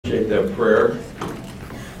appreciate that prayer.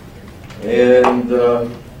 And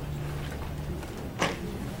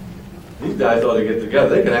these guys ought to get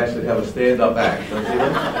together. They can actually have a stand-up act, don't you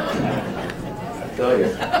know? I tell you.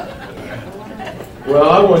 Well,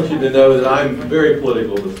 I want you to know that I'm very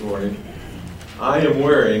political this morning. I am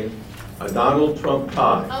wearing a Donald Trump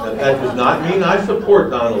tie. Now, that does not mean I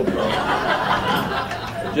support Donald Trump.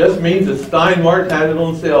 It just means that Steinmart had it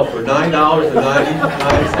on sale for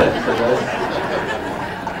 $9.99.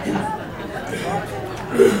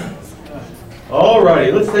 All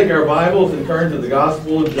righty, let's take our Bibles and turn to the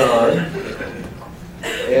Gospel of John.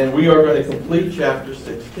 And we are going to complete chapter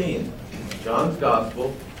 16. John's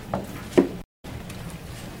Gospel,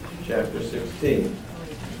 chapter 16.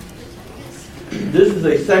 This is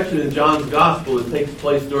a section in John's Gospel that takes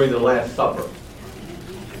place during the Last Supper.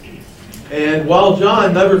 And while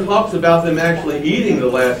John never talks about them actually eating the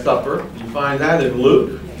Last Supper, you find that in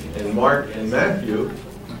Luke and Mark and Matthew,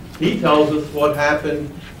 he tells us what happened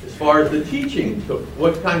as far as the teaching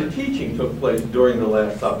what kind of teaching took place during the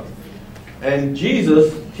Last Supper. And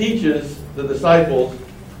Jesus teaches the disciples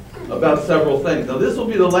about several things. Now, this will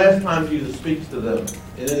be the last time Jesus speaks to them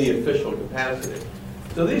in any official capacity.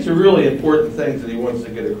 So these are really important things that he wants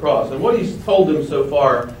to get across. And what he's told them so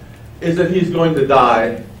far is that he's going to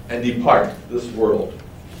die and depart this world.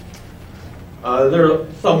 They're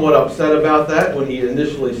somewhat upset about that when he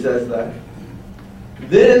initially says that.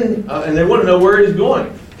 Then, and they want to know where he's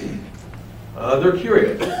going. They're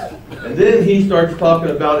curious. And then he starts talking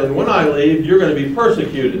about, and when I leave, you're going to be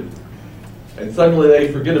persecuted. And suddenly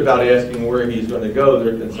they forget about asking where he's going to go.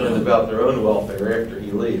 They're concerned about their own welfare after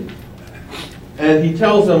he leaves. And he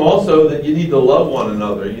tells them also that you need to love one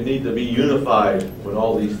another. You need to be unified when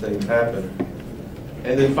all these things happen.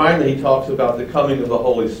 And then finally he talks about the coming of the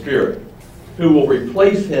Holy Spirit, who will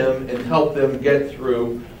replace him and help them get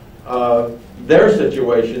through their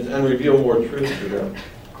situations and reveal more truth to them.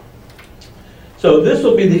 So this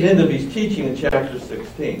will be the end of his teaching in chapter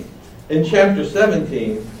 16. In chapter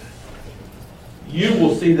 17, you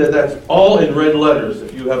will see that that's all in red letters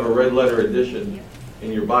if you have a red letter edition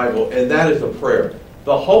in your Bible, and that is a prayer.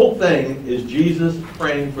 The whole thing is Jesus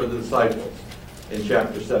praying for the disciples in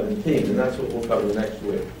chapter 17, and that's what we'll cover next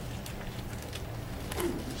week.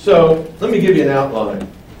 So let me give you an outline.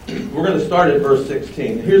 We're going to start at verse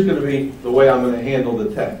 16. Here's going to be the way I'm going to handle the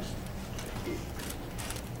text.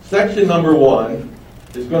 Section number 1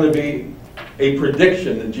 is going to be a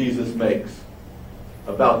prediction that Jesus makes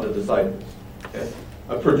about the disciples. Okay?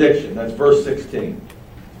 A prediction. That's verse 16.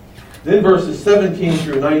 Then verses 17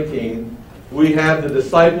 through 19, we have the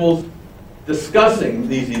disciples discussing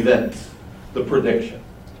these events, the prediction.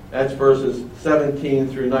 That's verses 17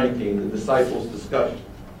 through 19, the disciples' discussion.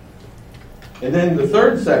 And then the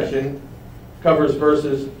third section covers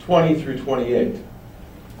verses 20 through 28.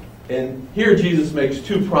 And here Jesus makes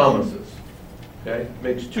two promises. Okay?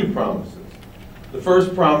 Makes two promises. The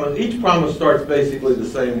first promise, each promise starts basically the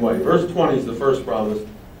same way. Verse 20 is the first promise.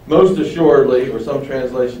 Most assuredly, or some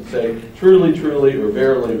translations say, truly, truly, or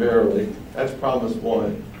verily, verily. That's promise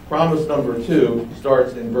 1. Promise number 2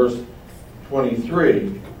 starts in verse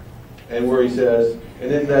 23, and where he says,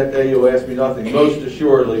 and in that day you'll ask me nothing. Most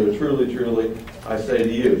assuredly, or truly, truly, I say to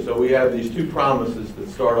you. So we have these two promises that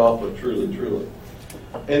start off with truly, truly.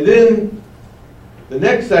 And then the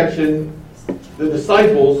next section, the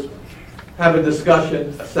disciples have a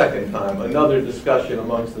discussion a second time, another discussion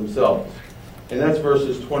amongst themselves. And that's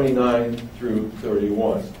verses 29 through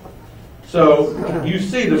 31. So you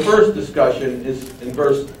see the first discussion is in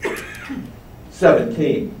verse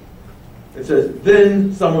 17. It says,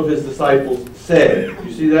 then some of his disciples said.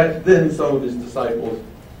 You see that? Then some of his disciples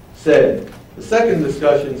said. The second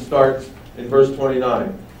discussion starts in verse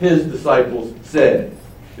 29. His disciples said.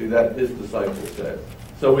 See that? His disciples said.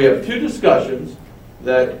 So we have two discussions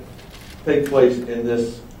that take place in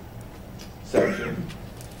this section.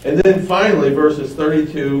 And then finally, verses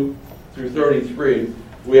 32 through 33,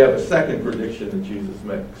 we have a second prediction that Jesus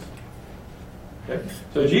makes. Okay?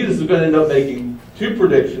 So Jesus is going to end up making two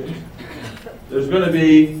predictions. There's going to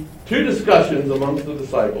be two discussions amongst the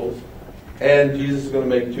disciples, and Jesus is going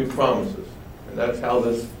to make two promises. And that's how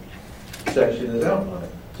this section is outlined.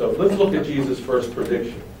 So let's look at Jesus' first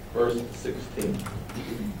prediction, verse 16.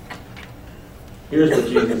 Here's what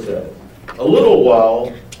Jesus says. A little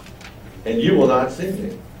while, and you will not see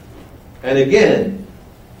me. And again,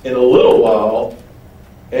 in a little while,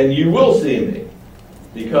 and you will see me,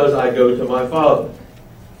 because I go to my Father.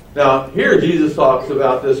 Now, here Jesus talks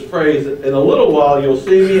about this phrase, in a little while you'll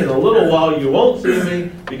see me, in a little while you won't see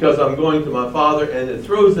me, because I'm going to my Father, and it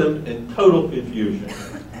throws them in total confusion.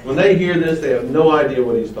 When they hear this, they have no idea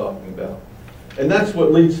what he's talking about. And that's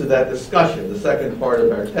what leads to that discussion, the second part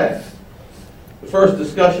of our text. The first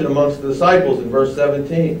discussion amongst the disciples in verse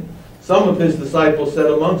 17. Some of his disciples said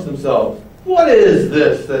amongst themselves, "What is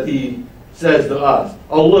this that he says to us?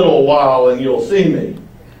 A little while and you'll see me.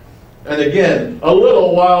 And again, a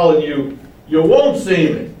little while and you won't see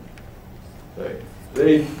me."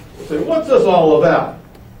 They say, "What's this all about?"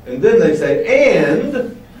 And then they say,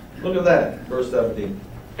 "And," look at that, verse 17.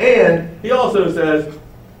 "And," he also says,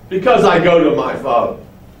 "because I go to my Father."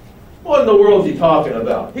 What in the world is he talking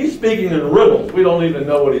about? He's speaking in riddles. We don't even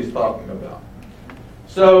know what he's talking about.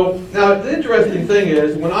 So, now the interesting thing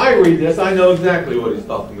is, when I read this, I know exactly what he's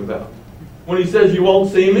talking about. When he says, "You won't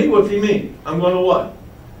see me," what's he mean? I'm going to what?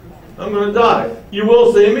 I'm going to die. "You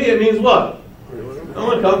will see me," it means what? I'm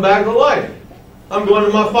going to come back to life. I'm going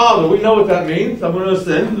to my Father. We know what that means. I'm going to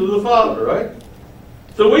ascend to the Father, right?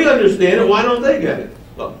 So we understand it. Why don't they get it?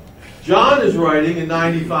 Look, John is writing in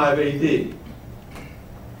 95 AD.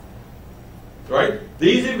 Right?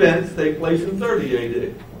 These events take place in 30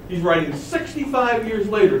 AD. He's writing 65 years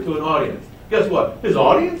later to an audience. Guess what? His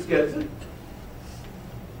audience gets it.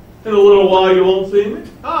 In a little while you won't see me. He's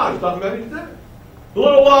talking about his death. A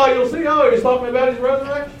little while you'll see. He's talking about his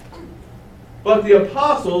resurrection. But the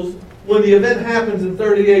apostles, when the event happens in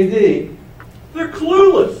 30 AD, they're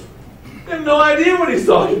clueless. They have no idea what he's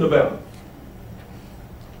talking about.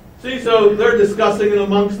 See, so they're discussing it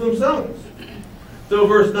amongst themselves. So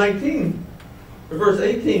verse 19, or verse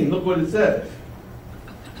 18, look what it says.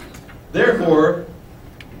 "Therefore,"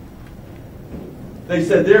 they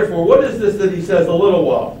said, "Therefore, what is this that he says a little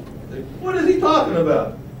while?" What is he talking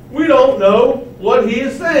about? We don't know what he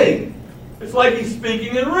is saying. It's like he's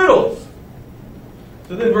speaking in riddles.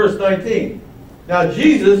 So then verse 19. "Now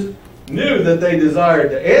Jesus knew that they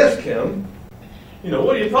desired to ask him,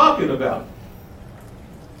 what are you talking about?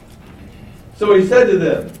 So he said to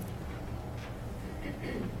them,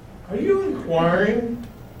 'Are you inquiring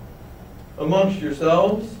amongst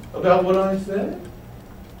yourselves about what I said?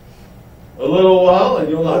 A little while and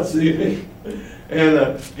you'll not see me. And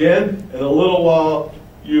again, in a little while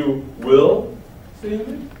you will see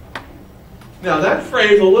me.'" Now that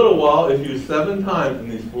phrase, "a little while," is used 7 times in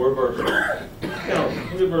these 4 verses. Count.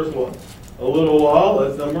 Look at verse 1. A little while,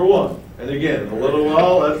 that's number 1. And again, a little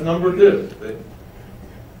while, that's number 2. See?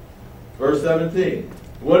 Verse 17.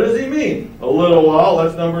 What does he mean? A little while,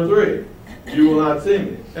 that's number 3. You will not see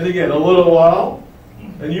me. And again, a little while,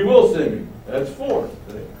 and you will see me. That's 4.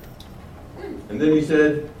 See? And then he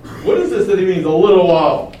said, what is this that he means? A little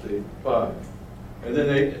while. See? 5. And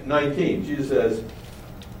then 19. Jesus says,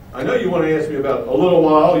 "I know you want to ask me about a little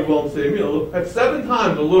while, you won't see me." That's 7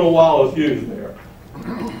 times a little while is used there.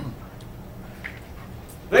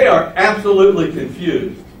 They are absolutely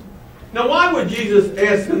confused. Now, why would Jesus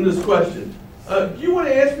ask them this question? Do you want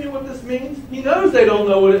to ask me what this means? He knows they don't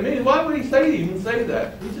know what it means. Why would he even say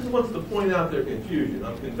that? He just wants to point out their confusion.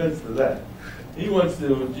 I'm convinced of that. He wants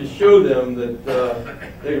to just show them that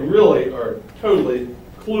they really are totally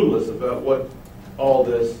clueless about what all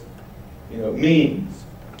this means.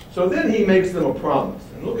 So then he makes them a promise.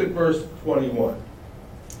 And look at verse 21.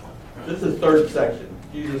 This is the 3rd section.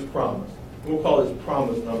 Jesus' promise. We'll call this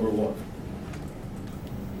promise number 1.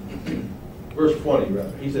 Verse 20,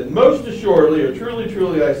 rather. He said, "Most assuredly, or truly,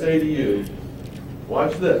 truly, I say to you,"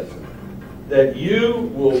 watch this, "that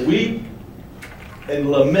you will weep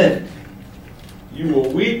and lament. You will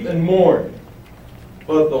weep and mourn,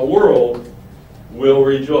 but the world will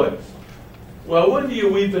rejoice." Well, when do you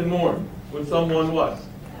weep and mourn? When someone what?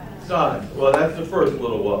 Dies. Well, that's the first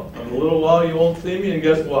little while. In a little while you won't see me, and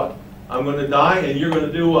guess what? I'm going to die, and you're going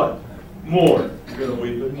to do what? Mourn. You're going to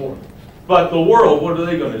weep and mourn. But the world, what are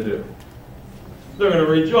they going to do? They're going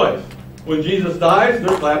to rejoice. When Jesus dies,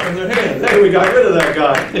 they're clapping their hands. Hey, we got rid of that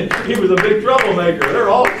guy. He was a big troublemaker. They're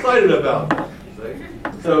all excited about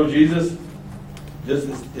it. So Jesus just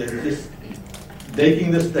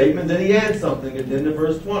making this statement, then he adds something at the end of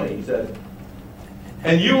verse 20. He says,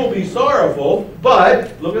 "And you will be sorrowful,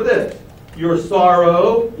 but," look at this, "your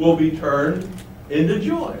sorrow will be turned into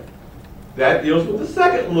joy." That deals with the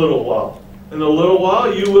second little while. In a little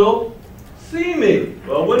while you will see me.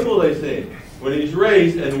 Well, when will they see him? When he's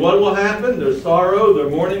raised. And what will happen? Their sorrow, their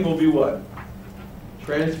mourning will be what?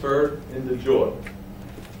 Transferred into joy.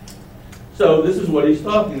 So this is what he's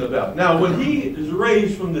talking about. Now, when he is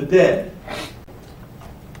raised from the dead,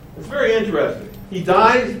 it's very interesting. He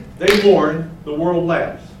dies, they mourn, the world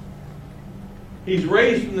laughs. He's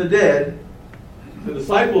raised from the dead, the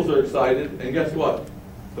disciples are excited, and guess what?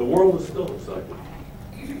 The world is still excited.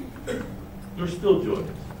 They're still joyous.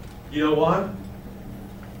 You know why?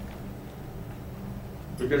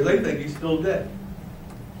 Because they think he's still dead.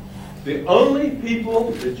 The only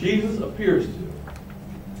people that Jesus appears to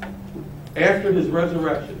after his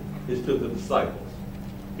resurrection is to the disciples.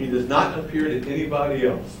 He does not appear to anybody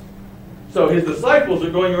else. So his disciples are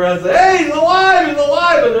going around and saying, hey, he's alive, he's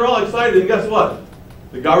alive, and they're all excited. And guess what?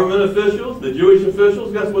 The government officials, the Jewish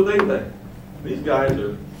officials, guess what they think? These guys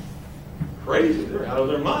are crazy. They're out of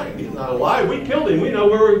their mind. He's not alive. We killed him. We know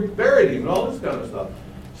where we buried him and all this kind of stuff.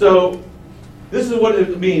 So this is what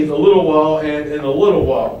it means, a little while and in a little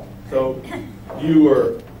while. So you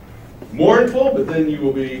are mournful, but then you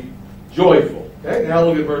will be joyful. Okay, now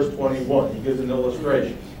look at verse 21. He gives an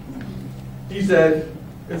illustration. He said,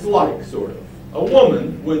 it's like, sort of. A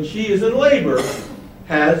woman, when she is in labor,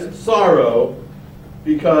 has sorrow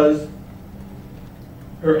because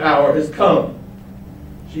her hour has come.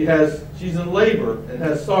 She's in labor and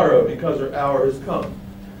has sorrow because her hour has come.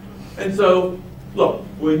 And so, look,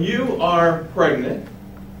 when you are pregnant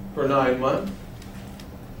for 9 months,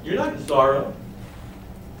 you're not in sorrow.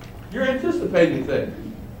 You're anticipating things.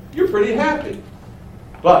 You're pretty happy.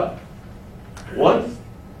 But once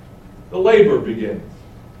the labor begins,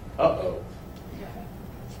 uh-oh,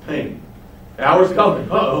 it's pain. Hour's coming.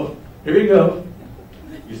 Uh-oh, here you go.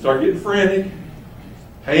 You start getting frantic.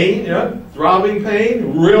 Pain, throbbing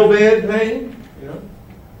pain, real bad pain,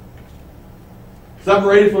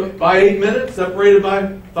 Separated by 8 minutes, separated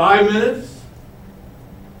by 5 minutes.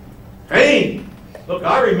 Pain. Look,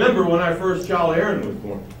 I remember when our first child, Aaron, was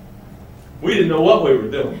born. We didn't know what we were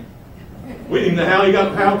doing. We didn't know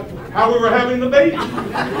how we were having the baby.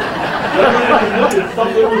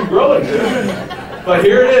 Something was growing there. But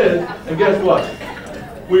here it is, and guess what?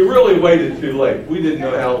 We really waited too late. We didn't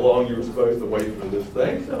know how long you were supposed to wait for this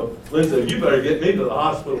thing. So Lynn said, you better get me to the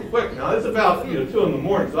hospital quick. Now, it's about 2 in the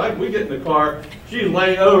morning. So we get in the car. She's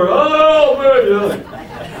laying over. Oh, man.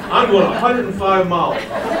 I'm going 105 miles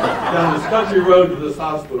down this country road to this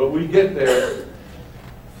hospital. We get there,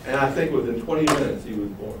 and I think within 20 minutes he was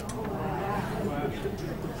born.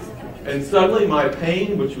 And suddenly my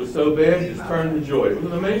pain, which was so bad, just turned to joy. It was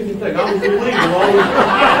an amazing thing. I was relieved of all this.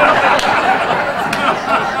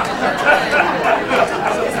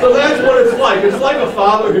 So that's what it's like. It's like a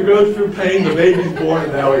father who goes through pain, the baby's born,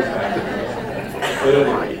 and now he's happy. But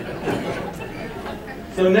anyway.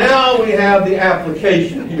 So now we have the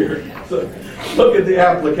application here. So look at the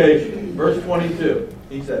application. Verse 22.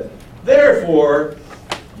 He says, therefore,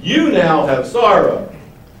 you now have sorrow.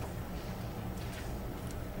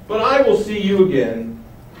 But I will see you again,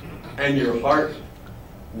 and your heart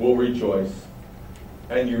will rejoice,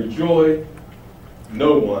 and your joy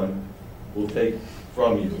no one will take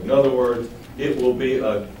from you. In other words, it will be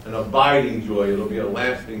an abiding joy. It'll be a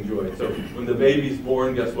lasting joy. So when the baby's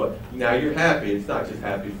born, guess what? Now you're happy. It's not just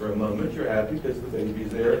happy for a moment. You're happy because the baby's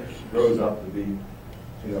there, grows up to be,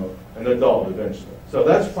 an adult eventually. So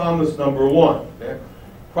that's promise number 1. Okay?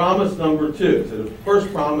 Promise number 2. So the first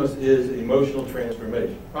promise is emotional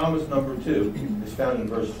transformation. Promise number 2 is found in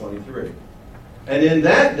verse 23. And in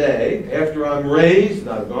that day, after I'm raised and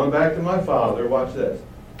I've gone back to my Father, watch this.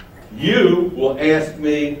 You will ask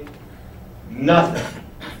me nothing.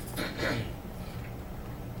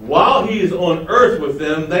 While he is on earth with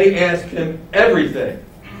them, they ask him everything.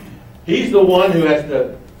 He's the one who has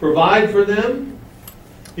to provide for them.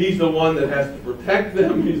 He's the one that has to protect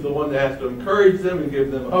them. He's the one that has to encourage them and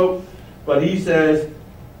give them hope. But he says,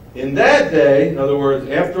 in that day, in other words,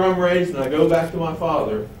 after I'm raised and I go back to my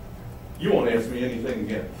Father, you won't ask me anything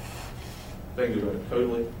again. Things are going to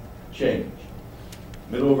totally change.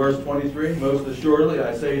 Middle of verse 23, most assuredly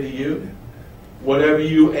I say to you, whatever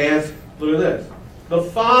you ask, look at this, the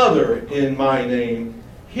Father in my name,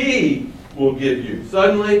 he will give you.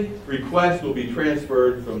 Suddenly, requests will be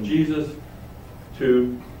transferred from Jesus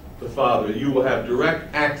to the Father. You will have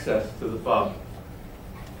direct access to the Father.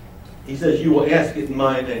 He says, you will ask it in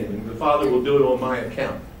my name, and the Father will do it on my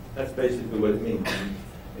account. That's basically what it means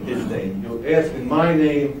in his name. You'll ask in my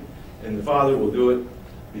name, and the Father will do it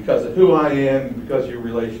because of who I am, and because of your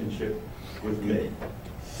relationship with me.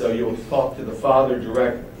 So you'll talk to the Father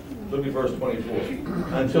directly. Look at verse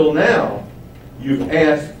 24. Until now, you've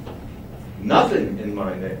asked nothing in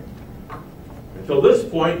my name. Until this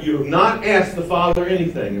point, you have not asked the Father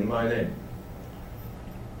anything in my name.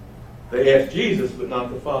 They asked Jesus, but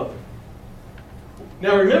not the Father.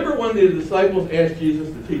 Now remember when the disciples asked Jesus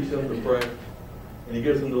to teach them to pray? And he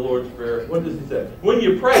gives them the Lord's Prayer. What does he say? When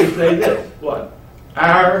you pray, say this. What?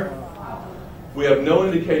 Our. We have no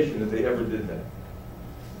indication that they ever did that.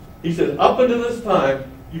 He says, up until this time,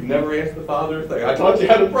 you've never asked the Father a thing. I taught you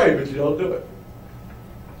how to pray, but you don't do it.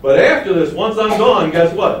 But after this, once I'm gone,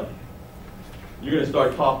 guess what? You're going to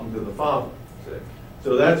start talking to the Father. See?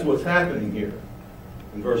 So that's what's happening here.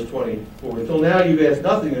 in verse 24. Until now you've asked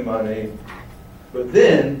nothing in my name, but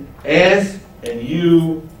then ask and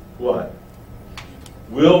you what?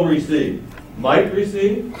 Will receive. Might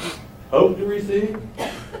receive, hope to receive.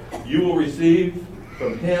 You will receive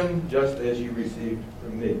from him just as you received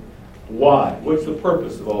from me. Why? What's the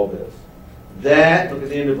purpose of all this? That, look at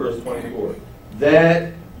the end of verse 24,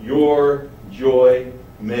 that your joy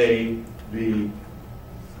may be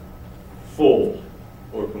full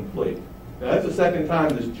or complete. Now that's the second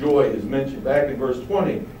time this joy is mentioned. Back in verse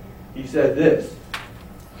 20, he said this,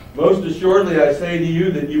 most assuredly I say to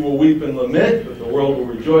you that you will weep and lament, but the world will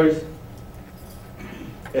rejoice.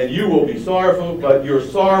 And you will be sorrowful, but your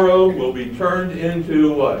sorrow will be turned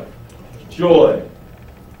into what? Joy.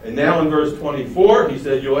 And now in verse 24, he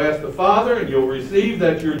said, you'll ask the Father and you'll receive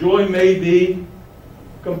that your joy may be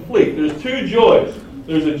complete. There's two joys.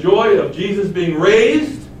 There's a joy of Jesus being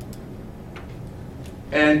raised,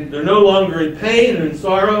 and they're no longer in pain and in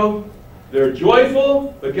sorrow. They're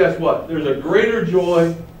joyful, but guess what? There's a greater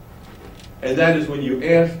joy, and that is when you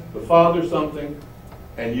ask the Father something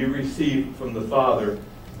and you receive from the Father,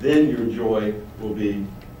 then your joy will be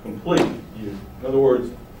complete. In other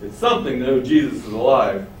words, it's something to know Jesus is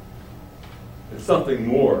alive. It's something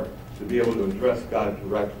more to be able to address God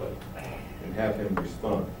directly and have him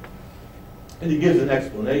respond. And he gives an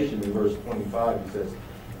explanation in verse 25. He says,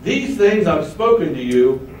 these things I've spoken to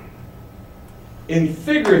you in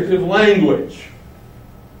figurative language.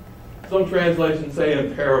 Some translations say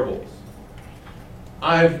in parables.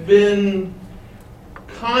 I've been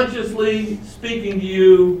consciously speaking to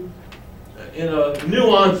you in a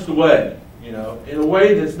nuanced way, in a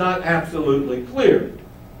way that's not absolutely clear.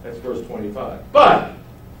 That's verse 25. But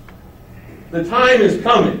the time is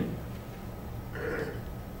coming.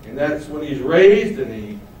 And that's when he's raised and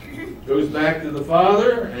he goes back to the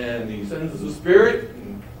Father and he sends the Spirit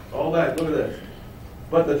and all that. Look at this.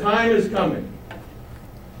 But the time is coming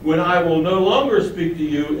when I will no longer speak to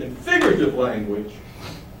you in figurative language,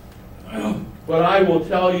 but I will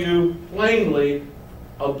tell you plainly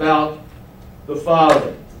about the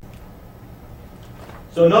Father.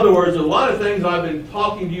 So in other words, there's a lot of things I've been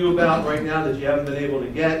talking to you about right now that you haven't been able to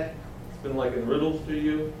get. It's been like in riddles to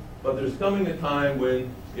you. But there's coming a time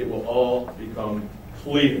when it will all become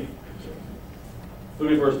clear.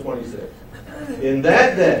 Look at verse 26. In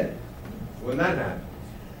that day, when that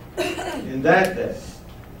happens, in that day,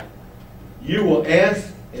 you will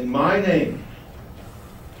ask in my name,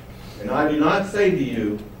 and I do not say to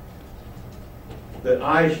you that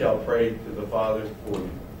I shall pray to the Father for you.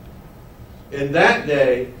 In that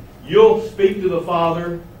day, you'll speak to the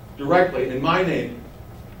Father directly in my name.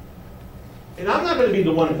 And I'm not going to be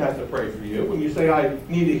the one who has to pray for you. When you say I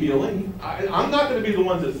need a healing, I'm not going to be the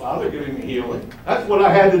one that says, Father, giving me healing. That's what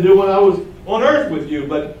I had to do when I was on earth with you.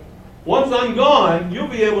 But once I'm gone, you'll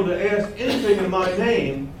be able to ask anything in my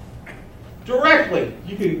name directly.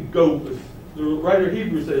 You can go, the writer of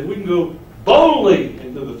Hebrews says, we can go boldly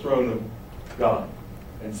into the throne of God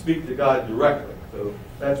and speak to God directly. So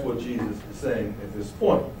that's what Jesus is saying at this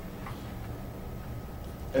point.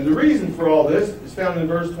 And the reason for all this is found in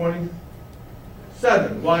verse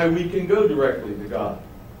 27, why we can go directly to God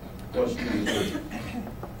once Jesus is.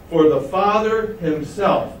 For the Father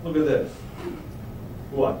himself, look at this,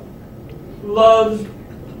 what? Loves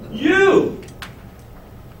you.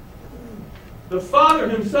 The Father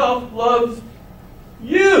himself loves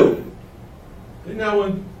you. And now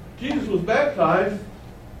when Jesus was baptized,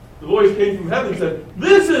 the voice came from heaven and said,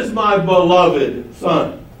 this is my beloved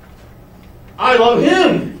Son. I love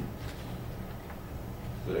him.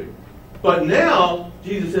 See? But now,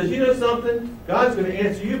 Jesus says, you know something? God's going to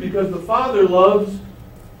answer you because the Father loves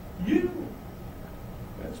you.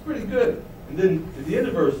 That's pretty good. And then at the end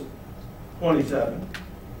of verse 27,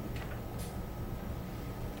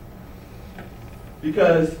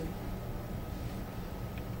 because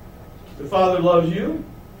the Father loves you,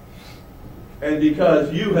 and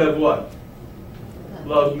because you have what?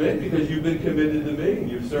 Loved me, because you've been committed to me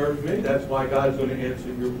and you've served me. That's why God's going to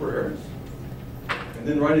answer your prayers. And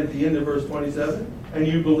then right at the end of verse 27, and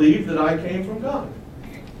you believe that I came from God.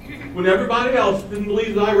 When everybody else didn't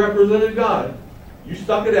believe that I represented God, you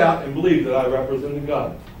stuck it out and believed that I represented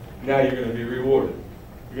God. Now you're going to be rewarded.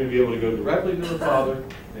 You're going to be able to go directly to the Father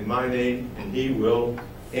in my name, and he will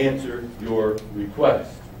answer your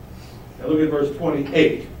request. Now look at verse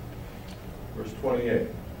 28. Verse 28.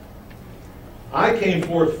 I came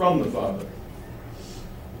forth from the Father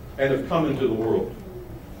and have come into the world.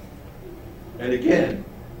 And again,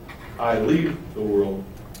 I leave the world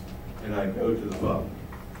and I go to the Father.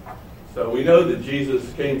 So we know that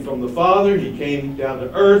Jesus came from the Father. He came down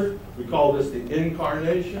to earth. We call this the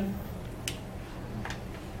incarnation.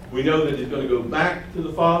 We know that he's going to go back to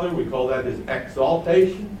the Father. We call that his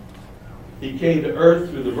exaltation. He came to earth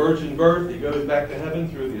through the virgin birth. He goes back to heaven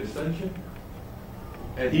through the ascension.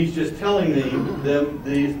 And he's just telling them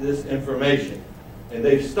this information. And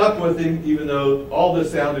they've stuck with him even though all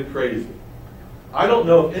this sounded crazy. I don't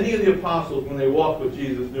know if any of the apostles, when they walked with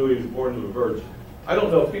Jesus, knew he was born to a virgin. I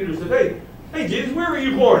don't know if Peter said, hey Jesus, where were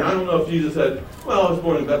you born? I don't know if Jesus said, well, I was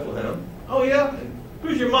born in Bethlehem. Oh, yeah? And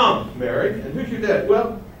who's your mom? Mary. And who's your dad?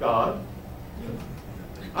 Well, God.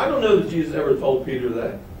 I don't know that Jesus ever told Peter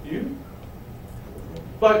that. You?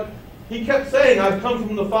 But he kept saying, I've come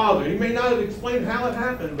from the Father. He may not have explained how it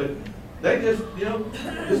happened, but they just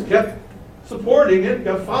kept supporting him,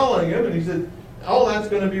 kept following him, and he said, all that's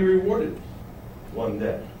going to be rewarded one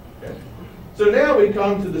day. Okay? So now we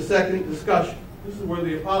come to the second discussion. This is where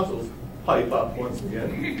the apostles pipe up once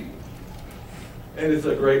again. And it's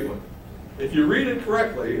a great one. If you read it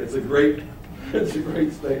correctly, it's a great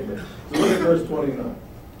statement. So look at verse 29.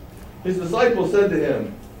 His disciples said to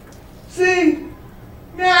him, see,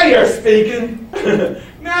 now you're speaking.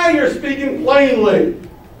 Now you're speaking plainly.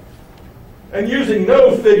 And using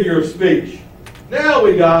no figure of speech. Now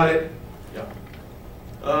we got it. Yeah.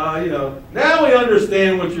 Now we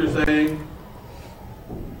understand what you're saying.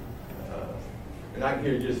 And I can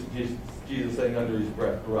hear just Jesus saying under his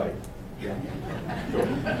breath, right. Yeah. Sure.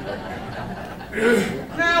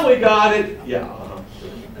 Now we got it. Yeah.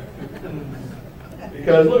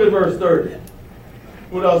 Because look at verse 30.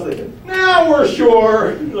 What else they said? Now we're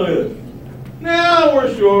sure. Look at this. Now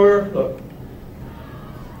we're sure. Look.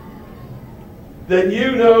 That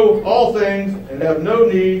you know all things and have no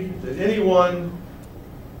need that anyone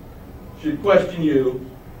should question you.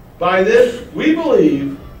 By this we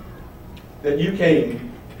believe that you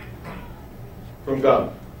came from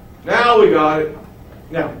God. Now we got it.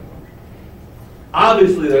 Now,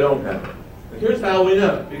 obviously they don't have it. And here's how we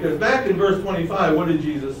know. Because back in verse 25, what did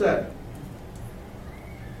Jesus say?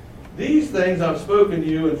 These things I've spoken to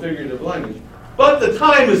you in figurative language. But the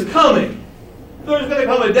time is coming. There's going to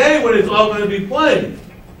come a day when it's all going to be plain.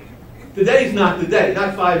 Today's not the day,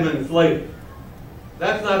 not 5 minutes later.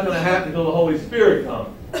 That's not going to happen until the Holy Spirit comes.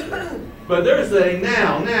 But they're saying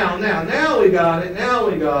now we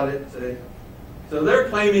got it, see? So they're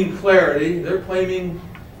claiming clarity, they're claiming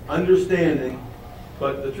understanding,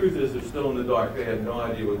 but the truth is they're still in the dark. They have no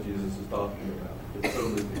idea what Jesus is talking about. They're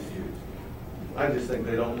totally confused. I just think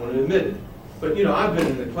they don't want to admit it. But I've been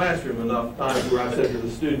in the classroom enough times where I said to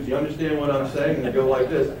the students, you understand what I'm saying? And they go like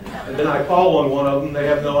this. And then I call on one of them, they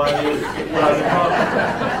have no idea what I've been talking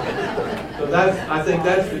about. So I think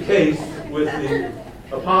that's the case with the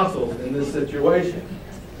apostles in this situation.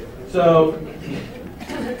 So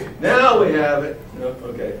now we have it.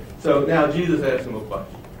 Okay. So now Jesus asked them a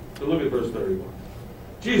question. So look at verse 31.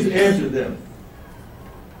 Jesus answered them.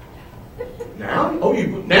 Now? Oh,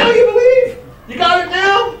 now you believe? You got it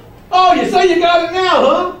now? Oh, you say you got it now,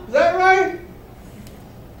 huh? Is that right?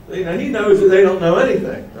 He knows that they don't know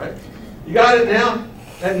anything, right? You got it now?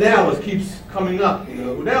 That now keeps coming up.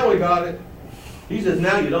 Now we got it. He says,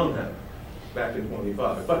 now you don't have it. Back in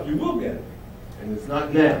 25. But you will get it. And it's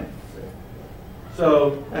not now.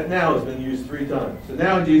 So that now has been used 3 times. So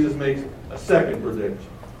now Jesus makes a second prediction.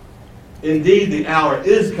 Indeed, the hour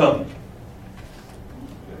is coming.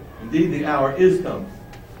 Indeed, the hour is coming.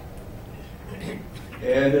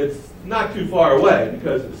 And it's not too far away,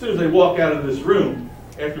 because as soon as they walk out of this room,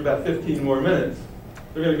 after about 15 more minutes,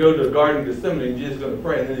 they're going to go to the Garden of Gethsemane, and Jesus is going to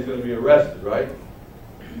pray, and then he's going to be arrested, right?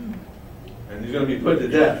 And he's going to be put to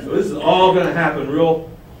death. So this is all going to happen real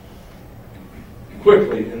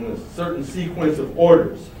quickly in a certain sequence of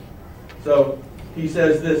orders. So he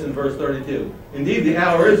says this in verse 32. Indeed, the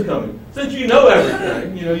hour is coming. Since you know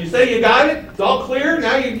everything, you say you got it, it's all clear,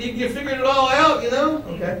 now you figured it all out,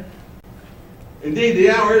 Okay. Indeed, the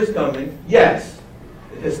hour is coming. Yes,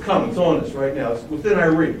 it has come. It's on us right now. It's within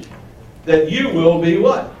our reach. That you will be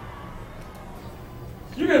what?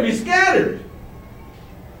 You're going to be scattered.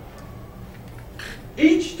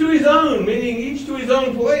 Each to his own, meaning each to his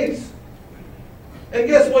own place. And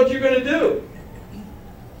guess what you're going to do?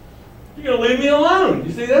 You're going to leave me alone.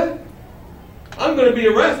 You see that? I'm going to be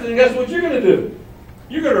arrested, and guess what you're going to do?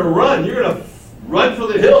 You're going to run. You're going to run for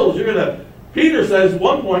the hills. Peter says at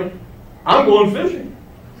one point, I'm going fishing.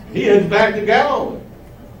 He heads back to Galilee.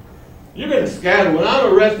 You're going to scatter. When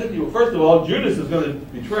I'm arrested, first of all, Judas is going to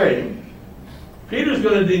betray him. Peter's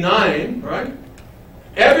going to deny him, right?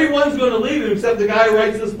 Everyone's going to leave him except the guy who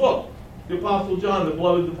writes this book. The Apostle John, the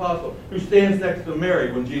beloved apostle, who stands next to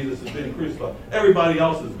Mary when Jesus is being crucified. Everybody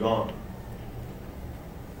else is gone.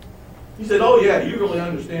 He said, oh yeah, you really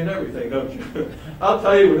understand everything, don't you? I'll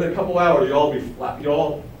tell you, within a couple hours, you'll all be flat. You'll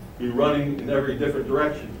all be running in every different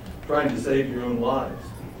direction, trying to save your own lives.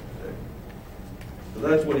 Okay? So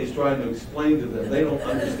that's what he's trying to explain to them. They don't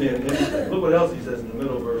understand anything. Look what else he says in the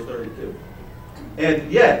middle of verse 32.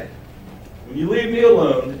 And yet, when you leave me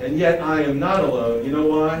alone, and yet I am not alone, you know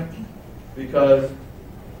why? Because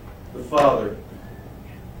the Father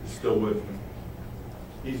is still with me.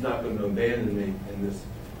 He's not going to abandon me in this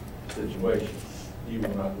situation. He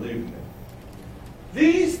will not leave me.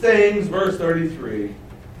 These things, verse 33,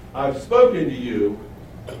 I've spoken to you,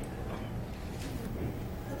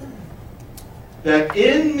 that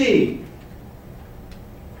in me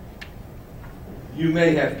you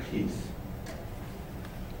may have peace.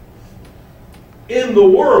 In the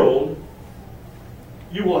world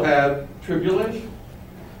you will have tribulation.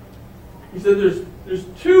 He said there's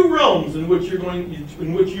two realms in which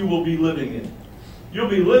you will be living in. You'll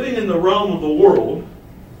be living in the realm of the world.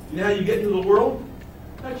 You know how you get into the world?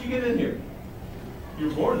 How'd you get in here? You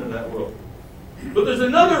were born in that world. But there's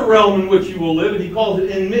another realm in which you will live, and he calls it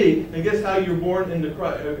in me. And guess how you're born into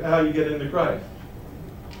Christ? How you get into Christ?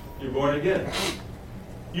 You're born again.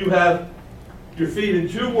 You have your feet in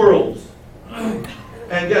two worlds. And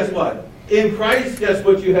guess what? In Christ, guess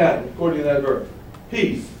what you have, according to that verse?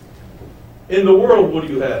 Peace. In the world, what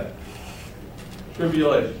do you have?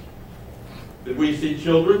 Tribulation. Did we see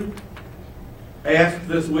children ask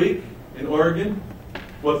this week in Oregon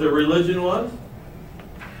what their religion was?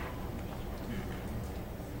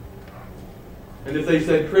 And if they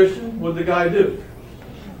said Christian, what did the guy do?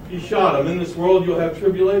 He shot them. In this world, you'll have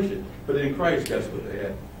tribulation. But in Christ, guess what they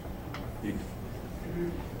had? Peace.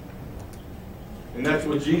 And that's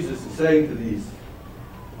what Jesus is saying to these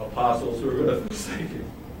apostles who are going to forsake him.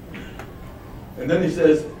 And then he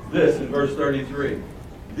says this in verse 33.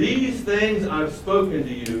 These things I've spoken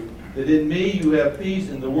to you, that in me you have peace,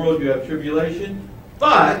 in the world you have tribulation.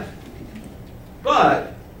 But,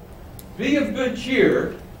 be of good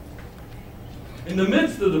cheer. In the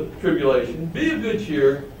midst of the tribulation, be of good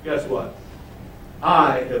cheer. Guess what?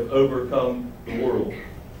 I have overcome the world.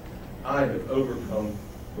 I have overcome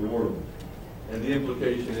the world. And the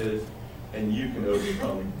implication is, and you can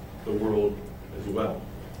overcome the world as well.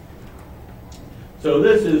 So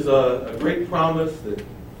this is a great promise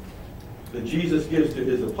that Jesus gives to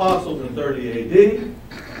his apostles in 30 AD.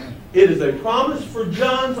 It is a promise for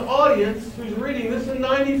John's audience who's reading this in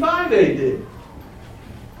 95 AD.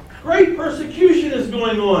 Great persecution is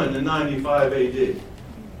going on in 95 AD.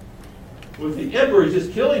 With the emperor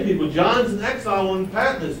just killing people. John's in exile on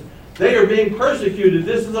Patmos. They are being persecuted.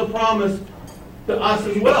 This is a promise to us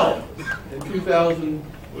as well. In 2000,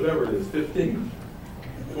 whatever it is, 15,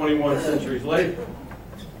 21 centuries later.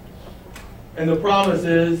 And the promise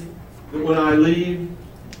is that when I leave,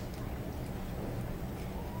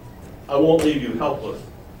 I won't leave you helpless.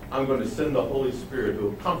 I'm going to send the Holy Spirit who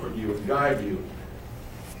will comfort you and guide you.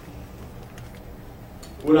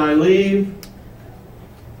 When I leave,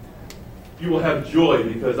 you will have joy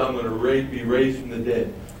because I'm going to be raised from the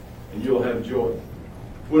dead. And you'll have joy.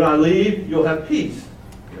 When I leave, you'll have peace.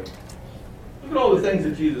 Look at all the things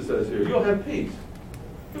that Jesus says here. You'll have peace.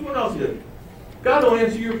 Look what else he did. God will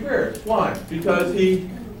answer your prayers. Why? Because he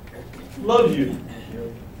loves you.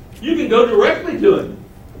 You can go directly to him.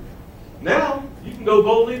 Now, you can go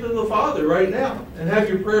boldly to the Father right now and have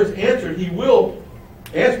your prayers answered. He will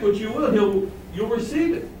ask what you will. You'll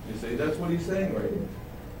receive it. You see, that's what he's saying right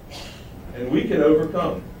here. And we can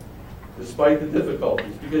overcome despite the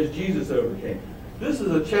difficulties because Jesus overcame. This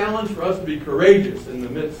is a challenge for us to be courageous in the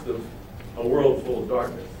midst of a world full of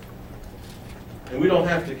darkness. And we don't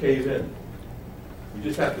have to cave in. We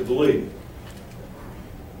just have to believe.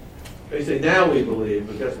 They say, now we believe,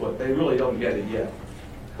 but guess what? They really don't get it yet.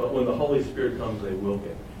 But when the Holy Spirit comes, they will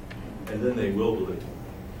get it. And then they will believe.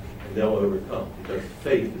 And they'll overcome because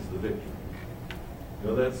faith is the victory. You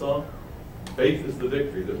know that song? Faith is the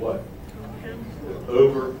victory that what? That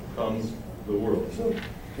overcomes the world. So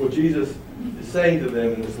what Jesus is saying to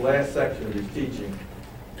them in this last section of his teaching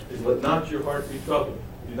is let not your heart be troubled.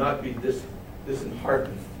 Do not be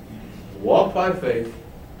disheartened. Walk by faith,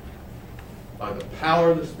 by the power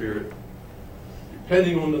of the Spirit,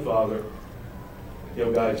 depending on the Father, and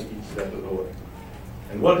he'll guide you each step of the way.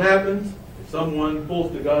 And what happens if someone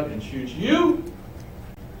pulls the gun and shoots you?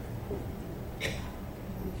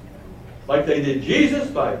 Like they did Jesus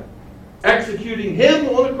by executing him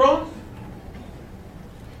on the cross?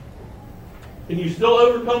 Can you still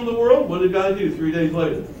overcome the world? What did God do 3 days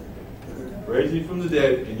later? Raise you from the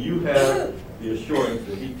dead, and you have the assurance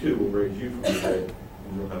that he too will raise you from the dead,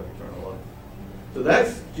 and you'll have eternal life. So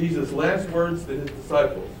that's Jesus' last words to his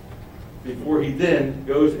disciples before he then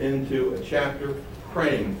goes into a chapter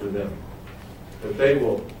praying for them, that they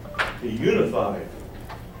will be unified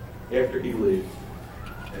after he leaves.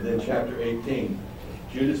 And then chapter 18,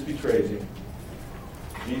 Judas betrays him.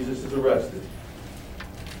 Jesus is arrested.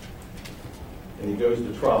 And he goes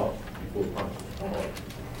to trial before Pontius Pilate.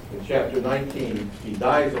 In chapter 19, he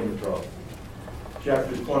dies on the cross.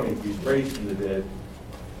 Chapter 20, he's raised from the dead.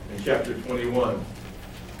 In chapter 21,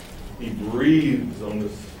 he breathes on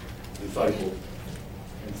his disciples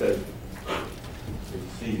and says,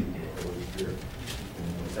 receive the Holy Spirit.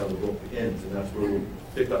 And that's how the book ends, and that's where we'll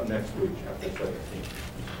pick up next week, chapter 17.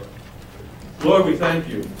 Lord, we thank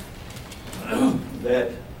you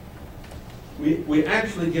that we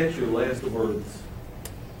actually get your last words.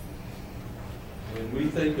 When we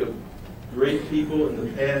think of great people in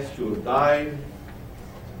the past who have died,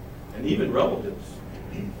 and even relatives,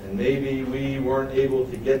 and maybe we weren't able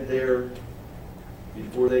to get there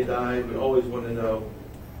before they died, we always want to know,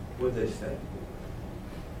 what did they say?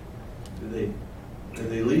 Did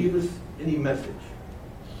they leave us any message?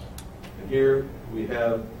 And here we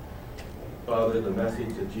have, Father, the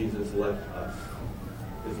message that Jesus left us,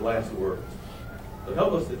 his last words. So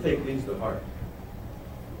help us to take these to heart.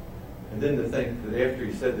 And then to think that after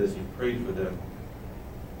he said this, he prayed for them,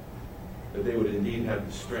 that they would indeed have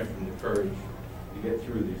the strength and the courage to get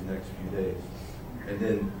through these next few days, and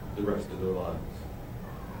then the rest of their lives.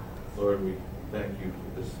 Lord, we thank you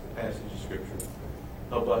for this passage of Scripture.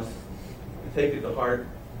 Help us to take it to heart.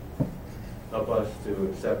 Help us to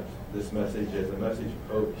accept this message as a message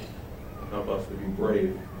of hope. Help us to be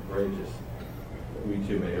brave and courageous, that we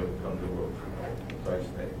too may overcome the world. In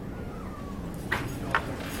Christ's name.